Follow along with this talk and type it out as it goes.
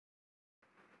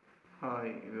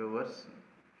Hi viewers,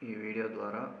 ఈ video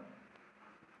ద్వారా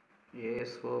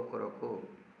ASO కొరకు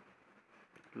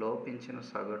లోపించిన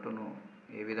సగటును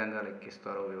ఏ విధంగా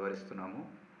లెక్కిస్తారో వివరిస్తున్నాము.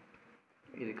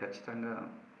 ఇది ఖచ్చితంగా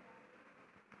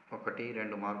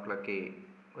 1-2 మార్కులకి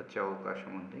వచ్చే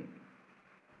అవకాశం ఉంది.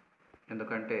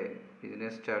 ఎందుకంటే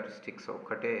బిజినెస్ స్టాటిస్టిక్స్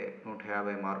ఒక్కటే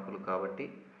 150 మార్కులు కాబట్టి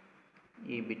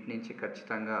ఈ బిట్ నుంచి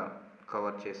ఖచ్చితంగా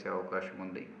కవర్ చేసే అవకాశం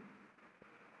ఉంది.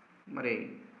 మరి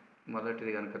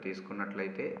మొదటిది కనుక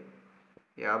తీసుకున్నట్లయితే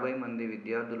 50 మంది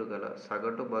విద్యార్థులు గల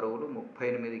సగటు బరువులు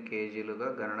 38 కేజీలుగా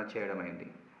గణన చేయడమైంది.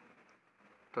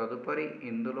 తదుపరి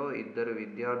ఇందులో ఇద్దరు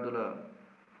విద్యార్థుల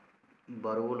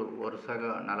బరువులు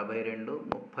వరుసగా 42,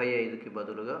 35కి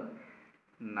బదులుగా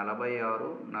 46,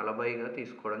 40గా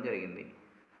తీసుకోవడం జరిగింది.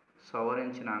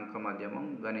 సవరించిన అంక మధ్యమం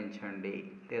గణించండి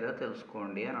లేదా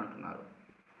తెలుసుకోండి అని అంటున్నారు.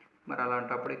 మరి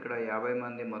అలాంటప్పుడు ఇక్కడ 50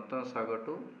 మంది మొత్తం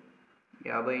సగటు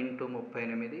 50 ×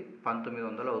 38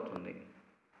 1900 అవుతుంది.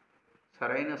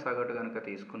 సరైన సగటు కనుక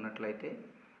తీసుకున్నట్లయితే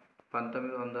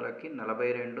 1900కి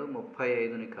 42,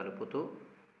 35ని కలుపుతూ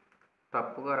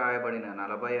తప్పుగా రాయబడిన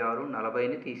 46,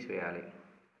 40ని తీసివేయాలి.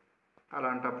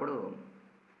 అలాంటప్పుడు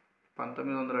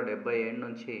 1977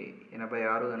 నుంచి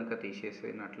 86 కనుక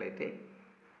తీసేసినట్లయితే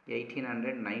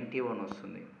 1891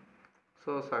 వస్తుంది.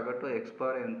 సో సగటు ఎక్స్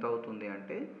బార్ ఎంత అవుతుంది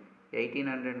అంటే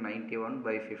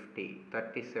 1891/50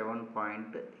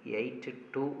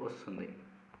 37.82 వస్తుంది.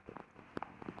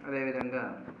 అదేవిధంగా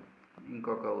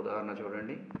ఇంకొక ఉదాహరణ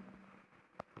చూడండి.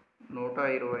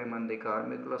 120 మంది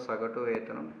కార్మికుల సగటు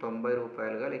వేతనం 90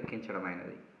 రూపాయలుగా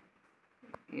లెక్కించడమైనది.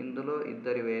 ఇందులో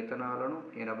ఇద్దరి వేతనాలను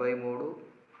 83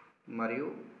 మరియు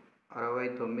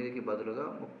 69కి బదులుగా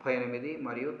 38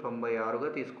 మరియు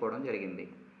 96గా తీసుకోవడం జరిగింది.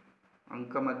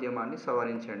 అంక మధ్యమాన్ని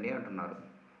సవరించండి అంటున్నారు.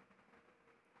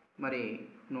 మరి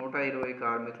 120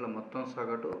 కార్మికుల మొత్తం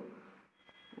సగటు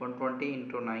 120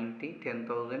 × 90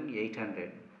 10,800.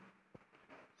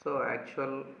 So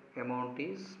actual amount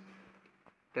is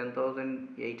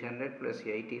 10,800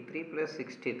 + 83 +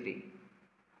 63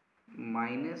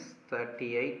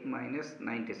 -38 -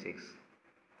 96,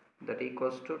 that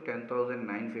equals to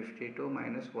 10,952 -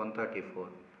 134,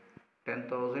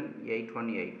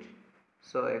 10,818.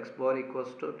 So x bar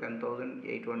equals to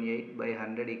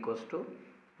 10,818/100 equals to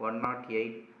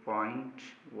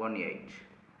 108.18.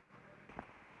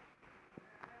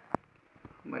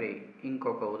 మరి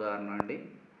ఇంకొక ఉదాహరణ అండి.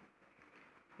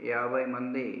 50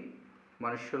 మంది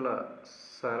మనుషుల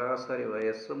సరాసరి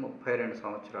వయస్సు 32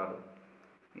 సంవత్సరాలు.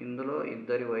 ఇందులో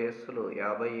ఇద్దరి వయస్సులు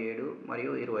 57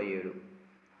 మరియు 27,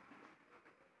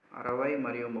 60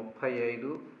 మరియు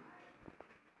 35,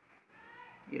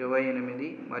 28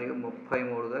 మరియు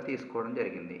 33గా తీసుకోవడం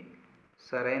జరిగింది.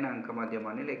 సరైన అంక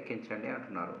మధ్యమాన్ని లెక్కించండి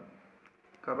అంటున్నారు.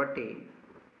 కాబట్టి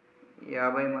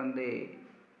 50 మంది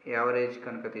యావరేజ్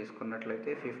కనుక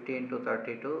తీసుకున్నట్లయితే 50 ×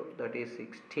 32, that is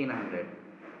 1600.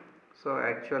 So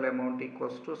actual amount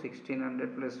equals to 1600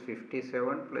 +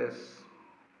 57 +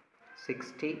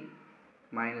 60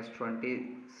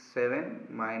 -27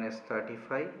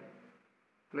 -35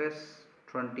 +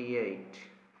 28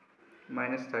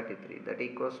 -33, that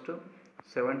equals to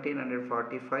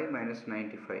 1745 -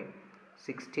 95,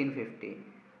 1650.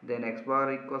 Then x bar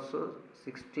equals to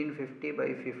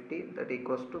 1650/50, that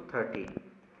equals to 30.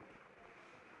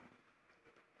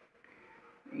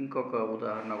 ఇంకొక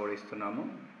ఉదాహరణ కూడా ఇస్తున్నాము.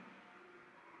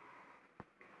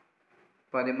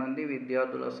 10 మంది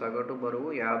విద్యార్థుల సగటు బరువు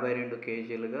 52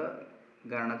 కేజీలుగా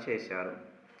గణన చేశారు.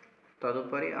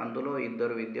 తదుపరి అందులో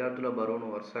ఇద్దరు విద్యార్థుల బరువును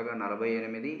వరుసగా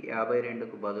 48,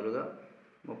 52కు బదులుగా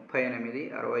 38,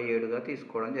 67గా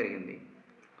తీసుకోవడం జరిగింది.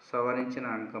 సవరించిన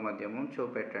అంక మధ్యమం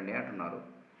చూపెట్టండి అంటున్నారు.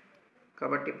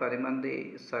 కాబట్టి 10 మంది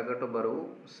సగటు బరువు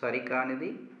సరికానిది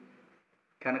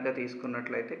కనుక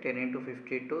తీసుకున్నట్లయితే 10 ×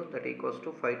 52, that equals to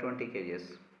 520 kgs.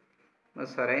 మరి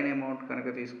సరైన అమౌంట్ కనుక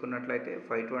తీసుకున్నట్లయితే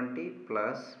 520 +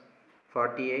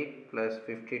 48 +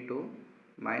 52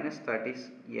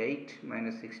 -38 -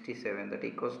 67, that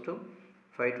equals to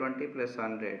 520 +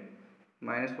 100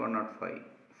 -105,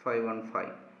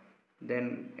 515. Then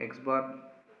x bar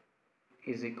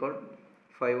is equal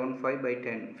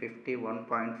 515/10,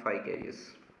 51.5 kgs.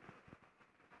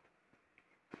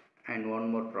 And one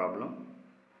more problem.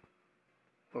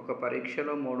 ఒక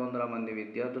పరీక్షలో 300 మంది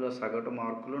విద్యార్థుల సగటు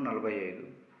మార్కులు 45.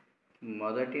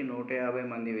 మొదటి 150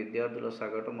 మంది విద్యార్థుల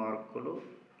సగటు మార్కులు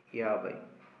 50.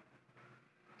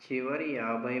 చివరి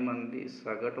 50 మంది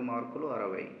సగటు మార్కులు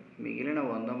 60. మిగిలిన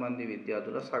 100 మంది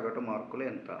విద్యార్థుల సగటు మార్కులు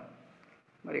ఎంత?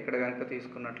 మరి ఇక్కడ కనుక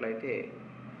తీసుకున్నట్లయితే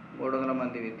 300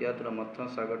 మంది విద్యార్థుల మొత్తం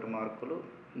సగటు మార్కులు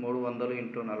 300 ×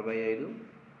 45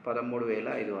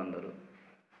 13,500.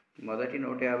 మొదటి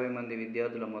 150 మంది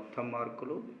విద్యార్థుల మొత్తం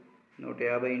మార్కులు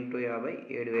 150 ఇంటూ 50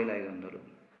 7500.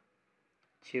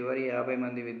 చివరి 50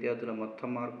 మంది విద్యార్థుల మొత్తం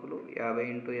మార్కులు 50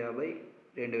 ఇంటూ 50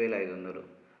 2500.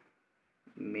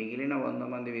 మిగిలిన 100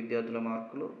 మంది విద్యార్థుల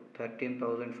మార్కులు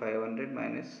 13,500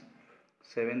 minus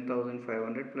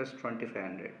 7,500 plus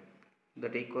 2,500,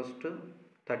 that equals to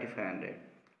 3,500.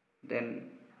 Then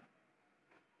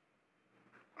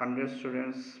 100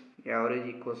 students average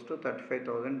equals to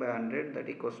 35,000 by 100, that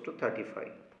equals to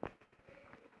 35.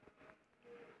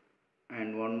 And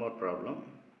one more problem.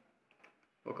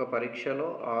 ఒక పరీక్షలో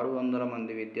 600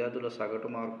 మంది విద్యార్థుల సగటు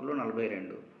మార్కులు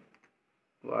 42.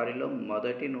 వారిలో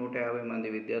మొదటి 150 మంది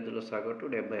విద్యార్థుల సగటు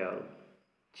 76.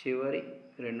 చివరి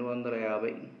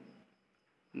 250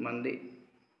 మంది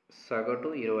సగటు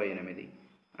 28.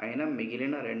 అయినా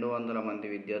మిగిలిన 200 మంది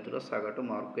విద్యార్థుల సగటు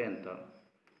మార్కు ఎంత?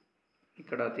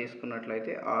 ఇక్కడ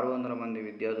తీసుకున్నట్లయితే 600 మంది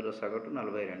విద్యార్థుల సగటు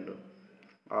 42.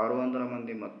 600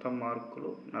 మంది మొత్తం మార్కులు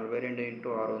 42 ఇంటూ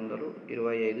 600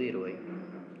 25 20.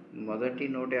 మొదటి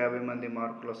 150 మంది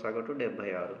మార్కుల సగటు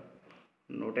 76.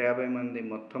 150 మంది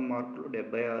మొత్తం మార్కులు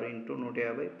 76 ఇంటూ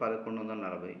 150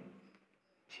 1140.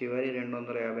 చివరి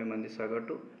 250 మంది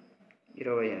సగటు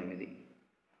 28.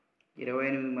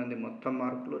 28 మంది మొత్తం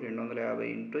మార్కులు 250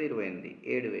 ఇంటూ 28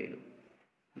 7000.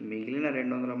 మిగిలిన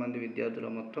 200 మంది విద్యార్థుల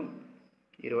మొత్తం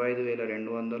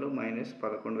 25,200 మైనస్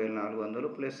 11,400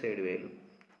 ప్లస్ 7,000,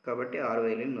 కాబట్టి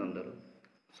 6,800.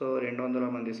 సో 200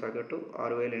 మంది సగటు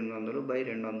 6,800 బై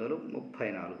 200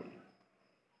 34.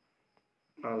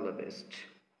 All the best.